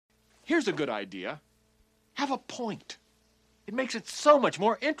Here's a good idea. Have a point. It makes it so much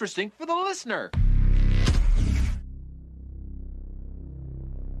more interesting for the listener.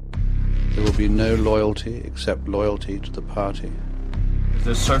 There will be no loyalty except loyalty to the party.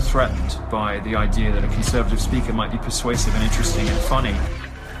 They're so threatened by the idea that a conservative speaker might be persuasive and interesting and funny.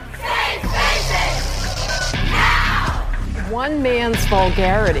 One man's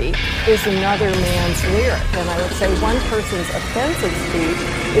vulgarity is another man's lyric. And I would say one person's offensive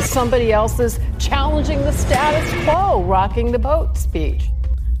speech is somebody else's challenging the status quo, rocking the boat speech.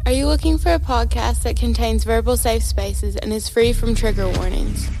 Are you looking for a podcast that contains verbal safe spaces and is free from trigger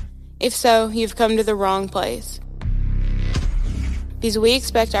warnings? If so, you've come to the wrong place. Because we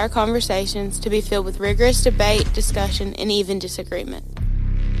expect our conversations to be filled with rigorous debate, discussion, and even disagreement.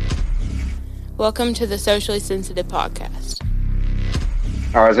 Welcome to the Socially Sensitive Podcast.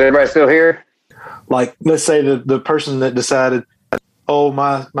 All right, is everybody still here? Like, let's say the person that decided, oh,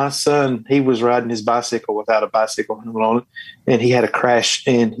 my son, he was riding his bicycle without a bicycle helmet on it, and he had a crash,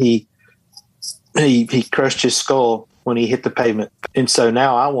 and he crushed his skull when he hit the pavement. And so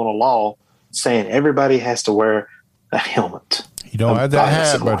now I want a law saying everybody has to wear a helmet. He don't have that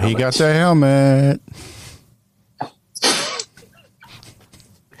hat, but he got the helmet.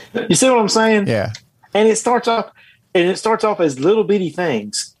 You see what I'm saying? Yeah. And it starts off as little bitty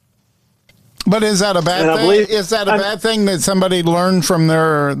things. But is that a bad thing? Is that a bad thing that somebody learned from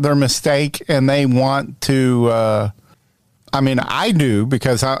their mistake and they want to? I mean, I do,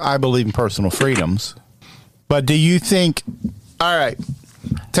 because I believe in personal freedoms. But do you think? All right,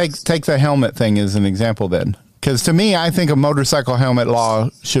 take the helmet thing as an example then, because to me, I think a motorcycle helmet law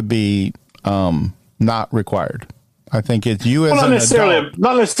should be not required. I think it's you as an adult.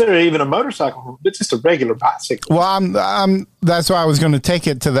 Not necessarily even a motorcycle, but just a regular bicycle. Well, that's why I was going to take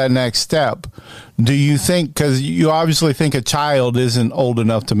it to that next step. Do you think, because you obviously think a child isn't old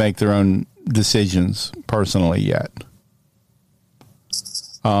enough to make their own decisions personally yet,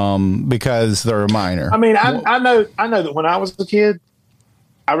 because they're a minor. I mean, I know that when I was a kid,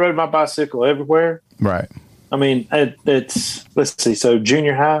 I rode my bicycle everywhere. Right. I mean, it's let's see, so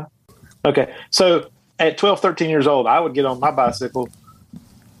junior high. Okay, so at 12, 13 years old, I would get on my bicycle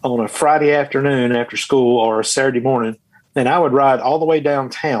on a Friday afternoon after school or a Saturday morning, and I would ride all the way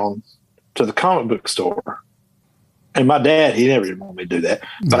downtown to the comic book store. And my dad, he never wanted me to do that,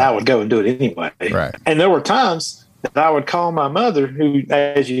 but I would go and do it anyway. Right. And there were times that I would call my mother, who,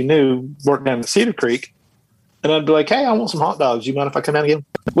 as you knew, worked down at Cedar Creek, and I'd be like, hey, I want some hot dogs. You mind if I come down and get them?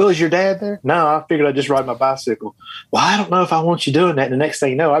 Will, is your dad there? No, I figured I'd just ride my bicycle. Well, I don't know if I want you doing that. And the next thing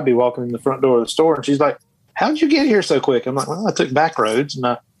you know, I'd be walking in the front door of the store, and she's like, how'd you get here so quick? I'm like, well, I took back roads, and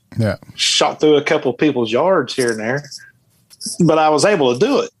I shot through a couple of people's yards here and there. But I was able to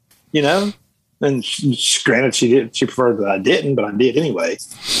do it, you know? And granted, she preferred that I didn't, but I did anyway.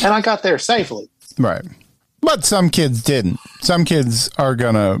 And I got there safely. Right. But some kids didn't. Some kids are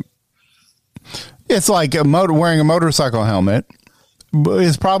going to... It's like wearing a motorcycle helmet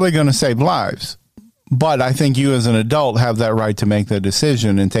is probably going to save lives. But I think you as an adult have that right to make the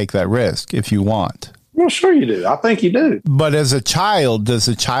decision and take that risk if you want. Well, sure you do. I think you do. But as a child, does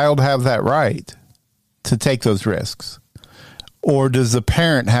a child have that right to take those risks? Or does the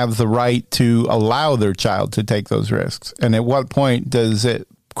parent have the right to allow their child to take those risks? And at what point does it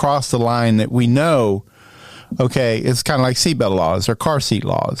cross the line that we know, okay, it's kind of like seatbelt laws or car seat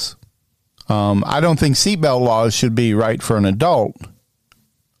laws. I don't think seatbelt laws should be right for an adult,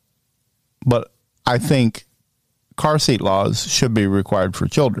 but I think car seat laws should be required for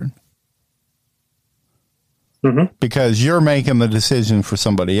children. Mm-hmm. Because you're making the decision for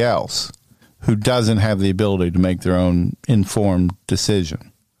somebody else who doesn't have the ability to make their own informed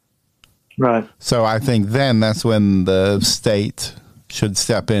decision. Right. So I think then that's when the state should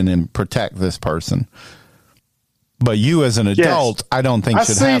step in and protect this person. But you as an adult, I don't think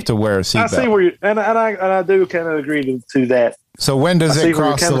should have to wear a seatbelt. I see where you, and I do kind of agree to that. So when does it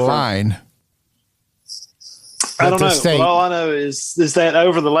cross the line? I don't know. All I know is that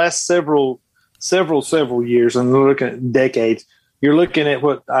over the last several years, and we're looking at decades, you're looking at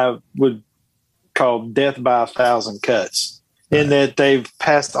what I would call death by 1,000 cuts, in that they've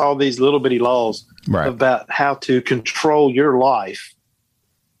passed all these little bitty laws about how to control your life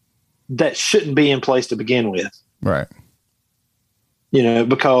that shouldn't be in place to begin with. Right. You know,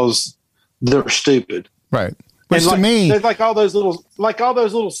 because they're stupid. Right. Which to me, there's like all those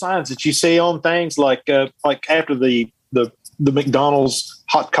little signs that you see on things like after the McDonald's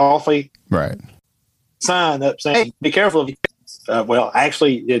hot coffee sign up saying, hey, be careful of well,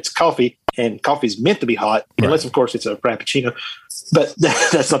 actually it's coffee, and coffee's meant to be hot, unless of course it's a frappuccino. But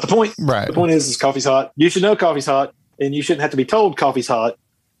that's not the point. Right. The point is coffee's hot. You should know coffee's hot, and you shouldn't have to be told coffee's hot.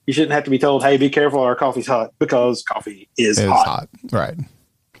 you shouldn't have to be told, hey, be careful, our coffee's hot, because coffee is hot. Right.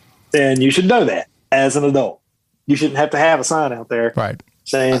 And you should know that as an adult. You shouldn't have to have a sign out there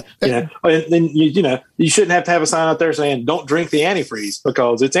saying, and then you shouldn't have to have a sign out there saying, don't drink the antifreeze,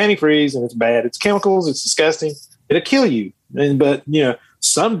 because it's antifreeze and it's bad. It's chemicals. It's disgusting. It'll kill you. But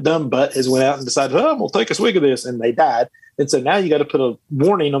some dumb butt has went out and decided, I'm going to take a swig of this, and they died. And so now you got to put a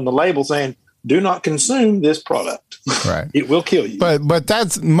warning on the label saying, do not consume this product. Right. It will kill you. But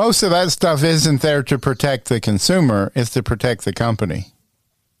that's most of that stuff isn't there to protect the consumer. It's to protect the company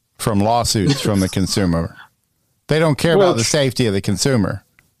from lawsuits from the consumer. They don't care about the safety of the consumer.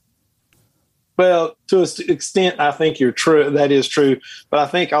 Well, to an extent, I think you're true. That is true. But I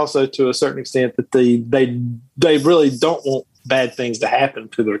think also to a certain extent that they really don't want bad things to happen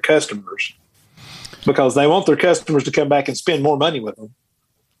to their customers, because they want their customers to come back and spend more money with them.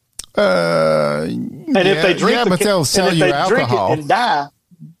 And if they drink, but they'll sell you alcohol and die,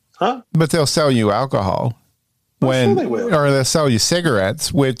 huh? But they'll sell you alcohol or they'll sell you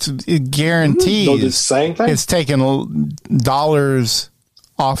cigarettes, which it guarantees the same thing. It's taking dollars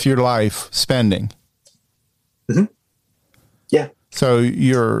off your life spending. Mm-hmm. Yeah. So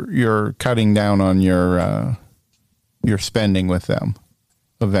you're cutting down on your spending with them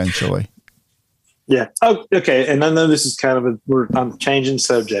eventually. Yeah. Oh, okay. And I know this is kind of I'm changing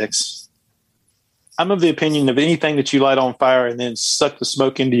subjects. I'm of the opinion of anything that you light on fire and then suck the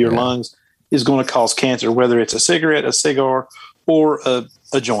smoke into your lungs is going to cause cancer, whether it's a cigarette, a cigar, or a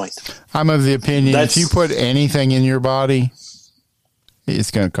joint. I'm of the opinion if you put anything in your body,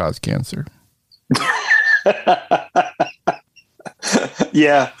 it's going to cause cancer.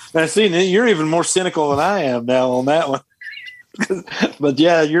 Yeah. Now, see, you're even more cynical than I am now on that one. But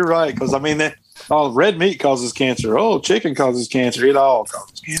yeah, you're right. Because I mean, red meat causes cancer. Oh, chicken causes cancer. It all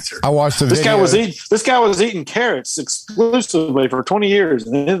causes cancer. I watched the video. This guy was eating carrots exclusively for 20 years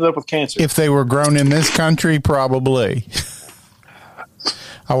and ended up with cancer. If they were grown in this country, probably.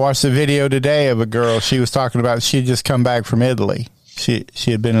 I watched a video today of a girl. She was talking about she had just come back from Italy. She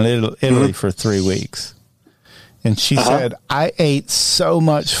had been in Italy for 3 weeks. And she said, I ate so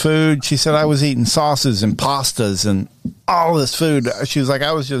much food. She said, I was eating sauces and pastas and all this food. She was like,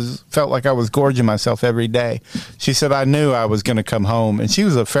 felt like I was gorging myself every day. She said, I knew I was going to come home. And she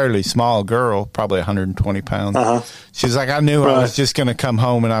was a fairly small girl, probably 120 pounds. She's like, I knew I was just going to come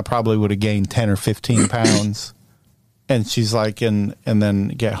home and I probably would have gained 10 or 15 pounds. And she's like, and then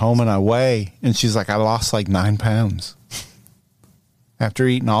get home and I weigh. And she's like, I lost like 9 pounds after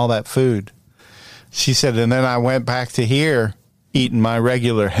eating all that food. She said, and then I went back to here, eating my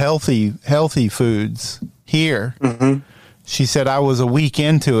regular healthy foods here. Mm-hmm. She said, I was a week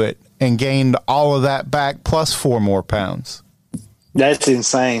into it and gained all of that back plus 4 more pounds. That's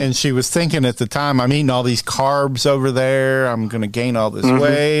insane. And she was thinking at the time, I'm eating all these carbs over there. I'm going to gain all this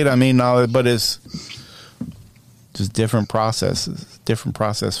weight. I mean, but it's just different processes, different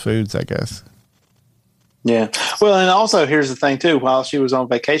processed foods, I guess. Yeah. Well, and also here's the thing, too. While she was on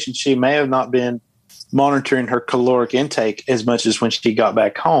vacation, she may have not been monitoring her caloric intake as much as when she got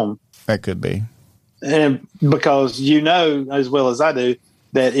back home. That could be. And because as well as I do,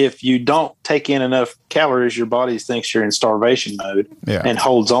 that if you don't take in enough calories, your body thinks you're in starvation mode and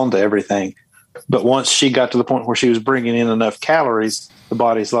holds on to everything. But once she got to the point where she was bringing in enough calories, the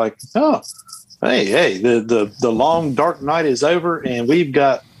body's like, oh, hey, the long dark night is over and we've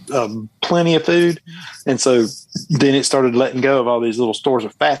got plenty of food. And so then it started letting go of all these little stores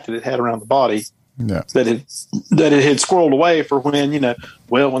of fat that it had around the body. Yeah. That it had squirreled away for when,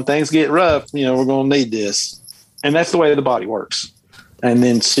 when things get rough, we're going to need this. And that's the way the body works. And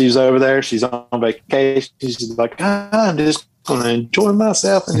then she's over there, she's on vacation. She's like, I'm just going to enjoy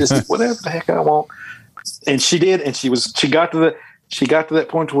myself and just whatever the heck I want. And she did. And she got to that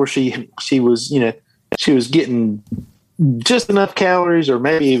point where she was getting just enough calories or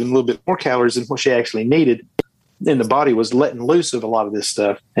maybe even a little bit more calories than what she actually needed. And the body was letting loose of a lot of this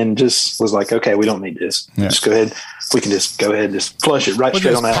stuff and just was like, okay, we don't need this. Yeah. Just go ahead. We can just go ahead and just flush it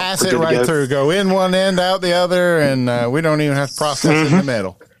straight on out. Pass it right through. Go in one end, out the other, and we don't even have to process it in the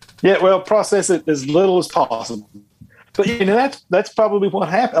middle. Yeah, well, process it as little as possible. But that's probably what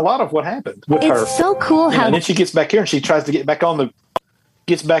happened. A lot of what happened with her. It's so cool how. And then she gets back here and she tries to get back on the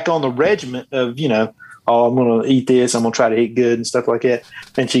regiment of oh, I'm going to eat this. I'm going to try to eat good and stuff like that.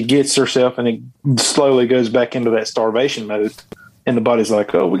 And she gets herself and it slowly goes back into that starvation mode. And the body's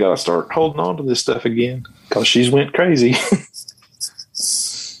like, oh, we got to start holding on to this stuff again because she's went crazy.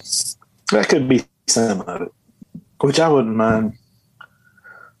 That could be some of it, which I wouldn't mind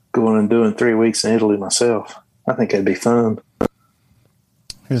going and doing 3 weeks in Italy myself. I think that'd be fun.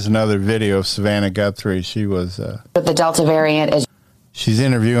 Here's another video of Savannah Guthrie. She was the Delta variant is. She's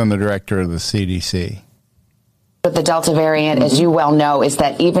interviewing the director of the CDC. With the Delta variant, as you well know, is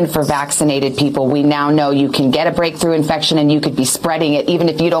that even for vaccinated people, we now know you can get a breakthrough infection and you could be spreading it even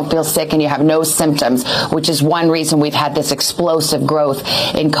if you don't feel sick and you have no symptoms, which is one reason we've had this explosive growth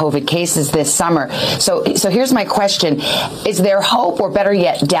in COVID cases this summer. So here's my question. Is there hope, or better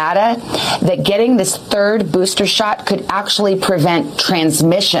yet, data, that getting this third booster shot could actually prevent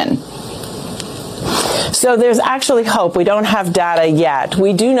transmission? So there's actually hope. We don't have data yet.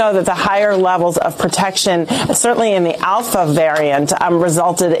 We do know that the higher levels of protection, certainly in the Alpha variant,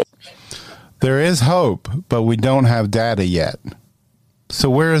 resulted. There is hope, but we don't have data yet. So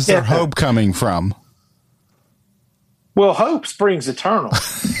where is their hope coming from? Well, hope springs eternal.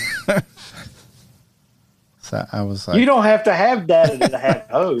 So I was like, you don't have to have data to have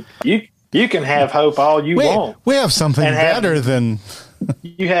hope. You can have hope all you want. We have something better than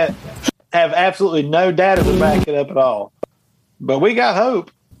you have absolutely no data to back it up at all. But we got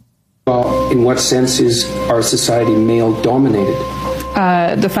hope. In what sense is our society male-dominated?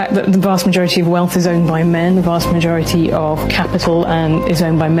 The fact that the vast majority of wealth is owned by men, the vast majority of capital is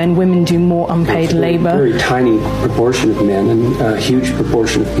owned by men. Women do more unpaid labor. A very tiny proportion of men, and a huge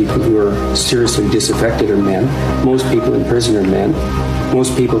proportion of people who are seriously disaffected are men. Most people in prison are men.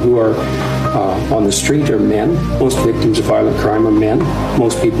 Most people who are on the street are men. Most victims of violent crime are men.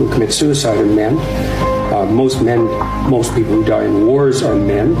 Most people who commit suicide are men. Most people who die in wars are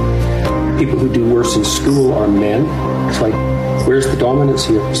men. People who do worse in school are men. It's like, where's the dominance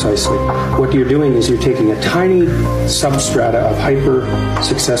here precisely? What you're doing is you're taking a tiny substrata of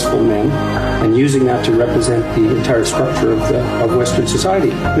hyper-successful men and using that to represent the entire structure of Western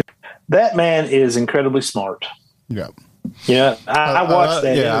society. That man is incredibly smart. Yeah. Yeah, I watched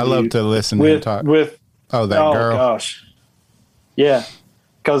that. Yeah, I love to listen to him talk. That girl. Gosh. Yeah.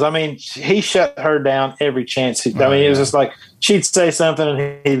 Because, I mean, he shut her down every chance. It was just like, she'd say something and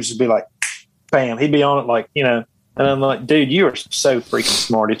he would just be like, bam. He'd be on it like, and I'm like, dude, you are so freaking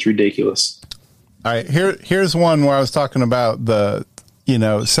smart. It's ridiculous. All right. Here's one where I was talking about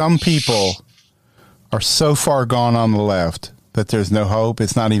some people are so far gone on the left that there's no hope.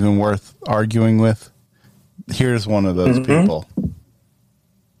 It's not even worth arguing with. Here's one of those people.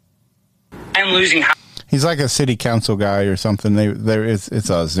 I'm losing. He's like a city council guy or something. It's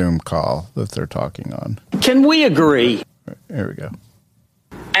a Zoom call that they're talking on. Can we agree? Here we go.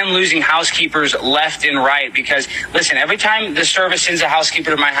 I'm losing housekeepers left and right because, listen, every time the service sends a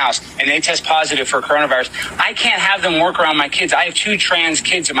housekeeper to my house and they test positive for coronavirus, I can't have them work around my kids. I have 2 trans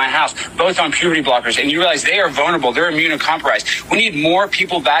kids in my house, both on puberty blockers, and you realize they are vulnerable. They're immunocompromised. We need more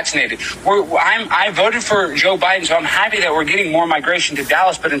people vaccinated. I voted for Joe Biden, so I'm happy that we're getting more migration to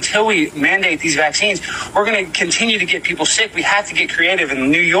Dallas, but until we mandate these vaccines, we're going to continue to get people sick. We have to get creative.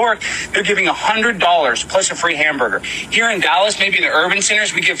 In New York, they're giving $100 plus a free hamburger. Here in Dallas, maybe in the urban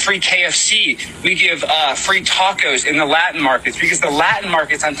centers, we give free KFC. We give free tacos in the Latin markets, because the Latin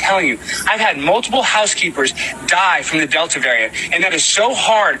markets, I'm telling you, I've had multiple housekeepers die from the Delta variant. And that is so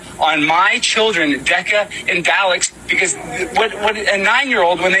hard on my children, Decca and Dalix, because what a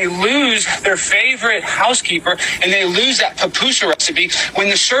 9-year-old, when they lose their favorite housekeeper and they lose that papusa recipe, when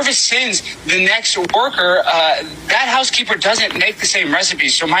the service sends the next worker, that housekeeper doesn't make the same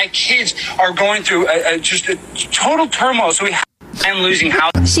recipes. So my kids are going through just a total turmoil. So I'm losing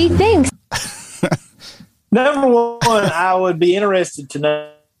house. She thinks. Number one, I would be interested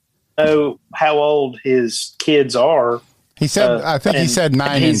to know how old his kids are. He said, I think he said 9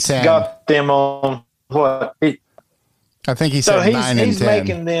 and 10. He's got them on what? I think he said 9 and 10. He's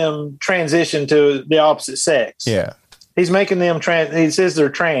making them transition to the opposite sex. Yeah. He's making them trans. He says they're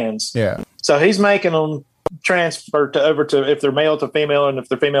trans. Yeah. So he's making them transfer over to if they're male to female, and if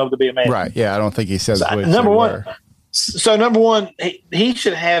they're female to be a man. Right. Yeah. I don't think he says number one. So number one, he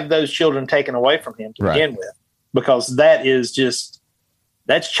should have those children taken away from him to begin with, because that's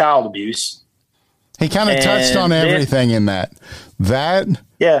child abuse. He kind of touched on everything in that.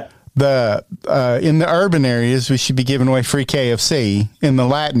 Yeah. In the urban areas, we should be giving away free KFC. In the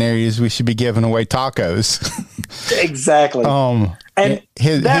Latin areas, we should be giving away tacos. Exactly. And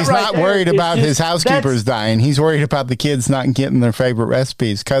he's not worried about his housekeepers dying. He's worried about the kids not getting their favorite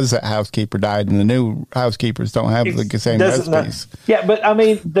recipes because that housekeeper died, and the new housekeepers don't have the same recipes. Yeah, but I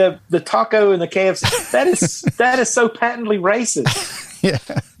mean the taco and the KFC, that is so patently racist. Yeah.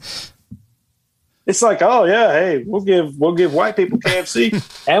 It's like, oh yeah, hey, we'll give white people KFC,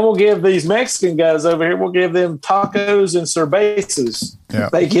 and we'll give these Mexican guys over here, we'll give them tacos and cervezas. Yeah.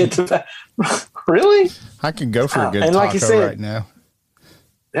 They get to really. I could go for a good taco right now.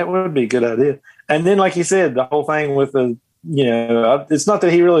 That would be a good idea. And then, like you said, the whole thing with it's not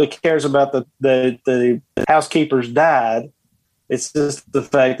that he really cares about the housekeepers died. It's just the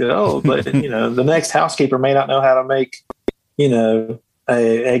fact that, but the next housekeeper may not know how to make,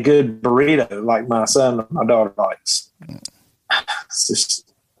 a good burrito like my son or my daughter likes. It's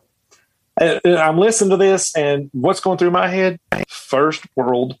just, I'm listening to this, and what's going through my head? First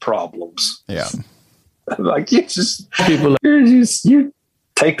world problems. Yeah. Like you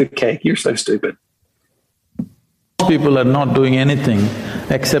take the cake. You're so stupid. People are not doing anything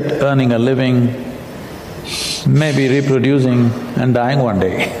except earning a living, maybe reproducing and dying one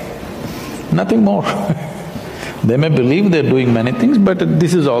day. Nothing more. They may believe they're doing many things, but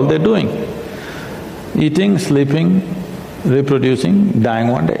this is all they're doing. Eating, sleeping, reproducing, dying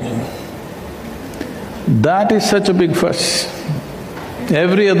one day. That is such a big fuss.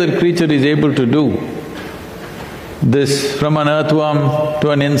 Every other creature is able to do this, from an earthworm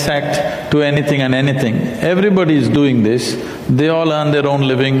to an insect to anything and anything. Everybody is doing this. They all earn their own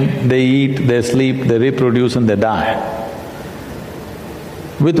living, they eat, they sleep, they reproduce and they die.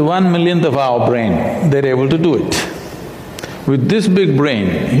 With 1/1,000,000th of our brain, they're able to do it. With this big brain,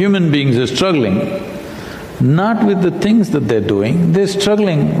 human beings are struggling not with the things that they're doing, they're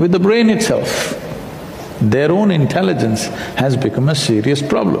struggling with the brain itself. Their own intelligence has become a serious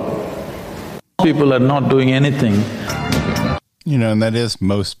problem. People are not doing anything. And that is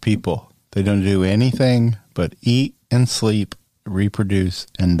most people. They don't do anything but eat and sleep, reproduce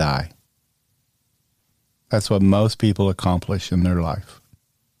and die. That's what most people accomplish in their life.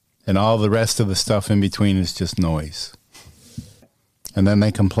 And all the rest of the stuff in between is just noise. And then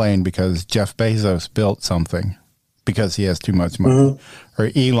they complain because Jeff Bezos built something because he has too much money.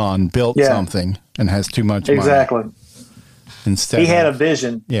 Or Elon built something and has too much money. Exactly. Instead he had a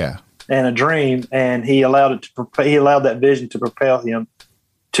vision. Yeah. And a dream, and he allowed that vision to propel him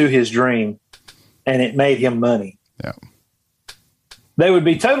to his dream, and it made him money. Yeah. They would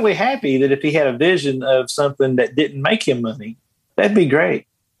be totally happy that if he had a vision of something that didn't make him money, that'd be great.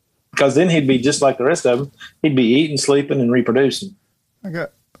 Because then he'd be just like the rest of them. He'd be eating, sleeping, and reproducing. I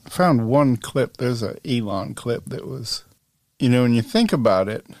found one clip. There's an Elon clip that was, when you think about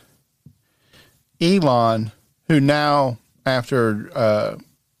it, Elon, who now, after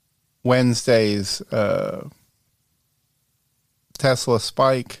Wednesday's Tesla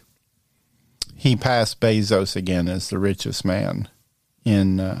spike, he passed Bezos again as the richest man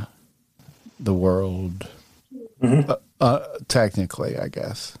in the world, technically, I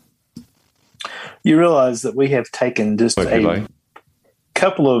guess. You realize that we have taken just a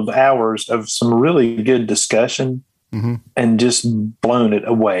couple of hours of some really good discussion and just blown it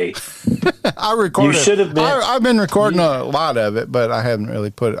away. I recorded. You should have been. I've been recording a lot of it, but I haven't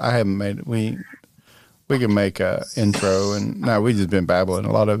really made it. We can make a intro, and no, we've just been babbling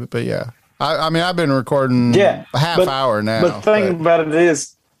a lot of it. But yeah, I've been recording a half hour now. But the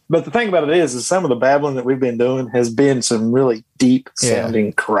thing about it is some of the babbling that we've been doing has been some really deep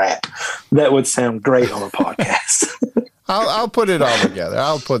sounding crap that would sound great on a podcast. I'll put it all together.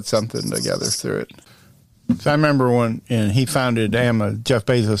 I'll put something together through it. So I remember when he founded Jeff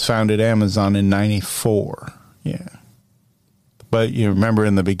Bezos founded Amazon in '94. Yeah. But you remember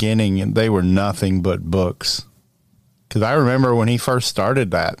in the beginning, they were nothing but books. Because I remember when he first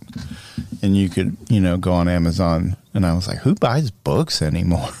started that, and you could, go on Amazon, and I was like, who buys books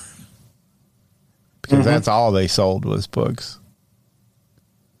anymore? Because that's all they sold was books.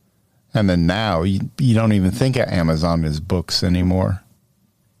 And then now, you don't even think of Amazon as books anymore.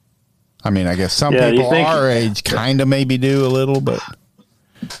 I mean, I guess some people our age kind of maybe do a little, but...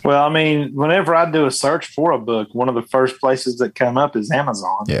 Well, I mean, whenever I do a search for a book, one of the first places that come up is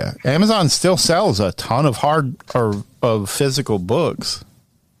Amazon. Yeah, Amazon still sells a ton of of physical books.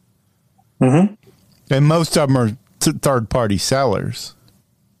 And most of them are third-party sellers.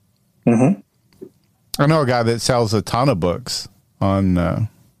 I know a guy that sells a ton of books on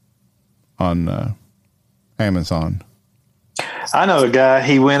Amazon. I know a guy,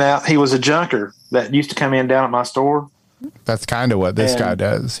 he was a junker that used to come in down at my store. That's kind of what this guy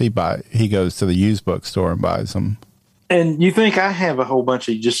does. He goes to the used bookstore and buys them. And you think I have a whole bunch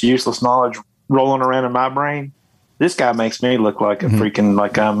of just useless knowledge rolling around in my brain? This guy makes me look like a freaking,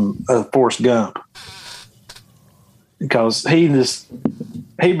 like I'm a Forrest Gump. Because he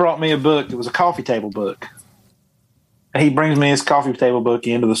brought me a book. It was a coffee table book. He brings me his coffee table book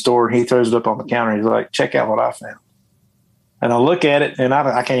into the store, and he throws it up on the counter. He's like, check out what I found. And I look at it, and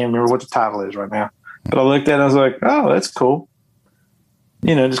I can't even remember what the title is right now. But I looked at it, and I was like, oh, that's cool.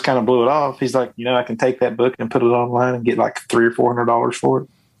 Just kind of blew it off. He's like, I can take that book and put it online and get like $300 or $400 for it.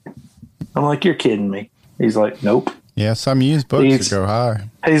 I'm like, you're kidding me. He's like, nope. Yeah, some used books go high.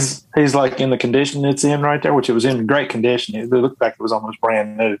 He's like in the condition it's in right there, which it was in great condition. It looked like it was almost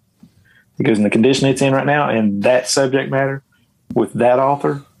brand new. He goes, in the condition it's in right now, and that subject matter, with that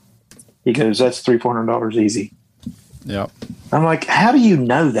author. He goes, that's $300-$400 easy. Yep. I'm like, how do you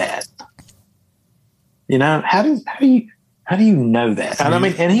know that? You know, how do you know that? And I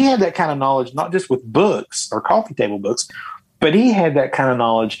mean, and he had that kind of knowledge, not just with books or coffee table books, but he had that kind of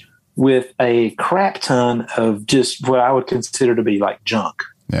knowledge with a crap ton of just what I would consider to be like junk.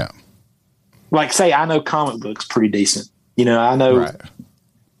 Yeah. Like, say, I know comic books pretty decent. You know, I know. Right.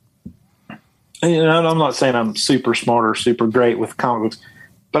 You know, I'm not saying I'm super smart or super great with comic books,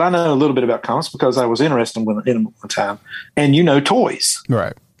 but I know a little bit about comics because I was interested in them one time. And you know, toys.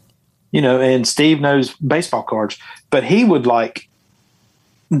 Right. You know, and Steve knows baseball cards, but he would like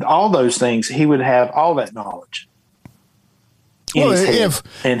all those things. He would have all that knowledge. Well,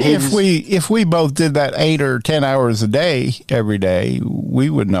 if we both did that 8 or 10 hours a day every day, we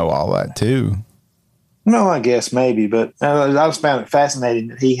would know all that too. No, I guess maybe, but I just found it fascinating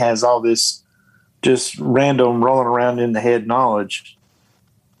that he has all this just random rolling around in the head knowledge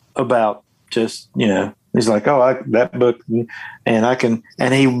about just, you know, he's like, oh, that book,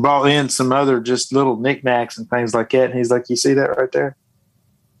 and he brought in some other just little knickknacks and things like that. And he's like, you see that right there?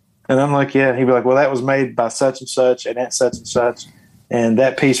 And I'm like, yeah. He'd be like, well, that was made by such and such and at such and such. And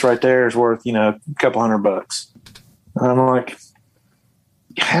that piece right there is worth, you know, a couple $100. And I'm like,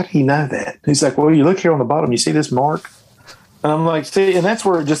 how do you know that? He's like, well, you look here on the bottom, you see this mark? And I'm like, see, and that's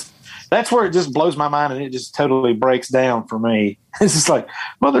where it just blows my mind, and it just totally breaks down for me. It's just like,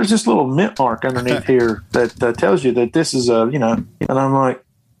 well, there's this little mint mark underneath here that tells you that this is a, you know, and I'm like,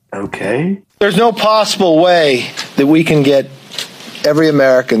 okay. There's no possible way that we can get every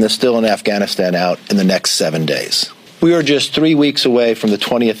American that's still in Afghanistan out in the next 7 days. We are just 3 weeks away from the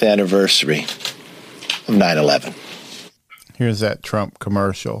 20th anniversary of 9/11. Here's that Trump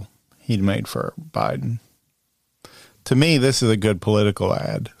commercial he'd made for Biden. To me, this is a good political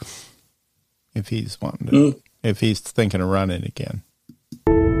ad. If he's wanting to, if he's thinking of running again.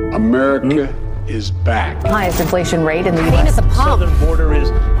 America is back. Highest inflation rate in the U.S. at the pump. Southern border is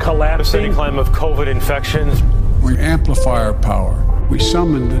collapsing. Climb of COVID infections. We amplify our power. We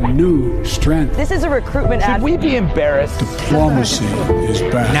summoned a new strength. This is a recruitment ad. Should we be embarrassed? Diplomacy is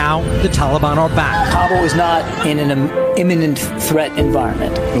back. Now the Taliban are back. Kabul is not in an imminent threat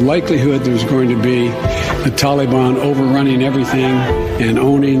environment. The likelihood there's going to be the Taliban overrunning everything and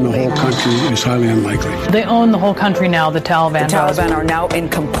owning the whole country is highly unlikely. They own the whole country now, the Taliban. The Taliban are now in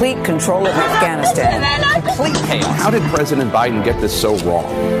complete control of Afghanistan. Complete chaos. How did President Biden get this so wrong?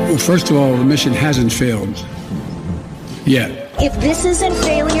 Well, first of all, the mission hasn't failed yet. If this isn't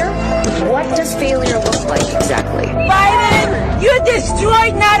failure, what does failure look like exactly? Biden, you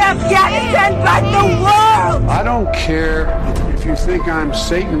destroyed not Afghanistan, but the world! I don't care if you think I'm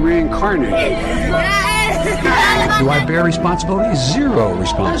Satan reincarnated. Do I bear responsibility? Zero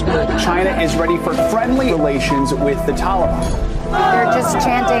responsibility. China is ready for friendly relations with the Taliban. They're just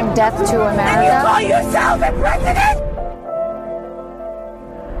chanting death to America. You call yourself a president?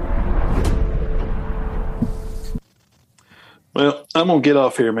 Well, I'm going to get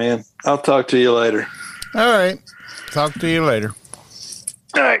off here, man. I'll talk to you later. All right. Talk to you later.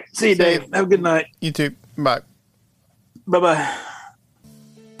 All right. See you, Dave. Have a good night. You too. Bye. Bye-bye.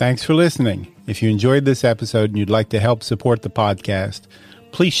 Thanks for listening. If you enjoyed this episode and you'd like to help support the podcast,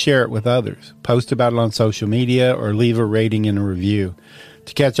 please share it with others. Post about it on social media or leave a rating and a review.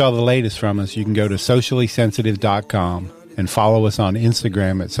 To catch all the latest from us, you can go to sociallysensitive.com and follow us on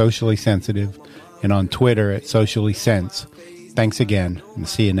Instagram at sociallysensitive and on Twitter at sociallysense. Thanks again, and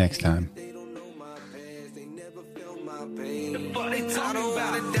see you next time.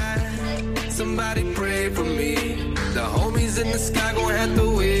 Somebody pray for me. The homies in the sky gon' have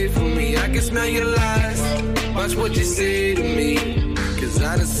to wait for me. I can smell your lies. Watch what you say to me. Cause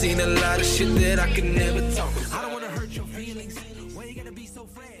I done seen a lot of shit that I could never talk about.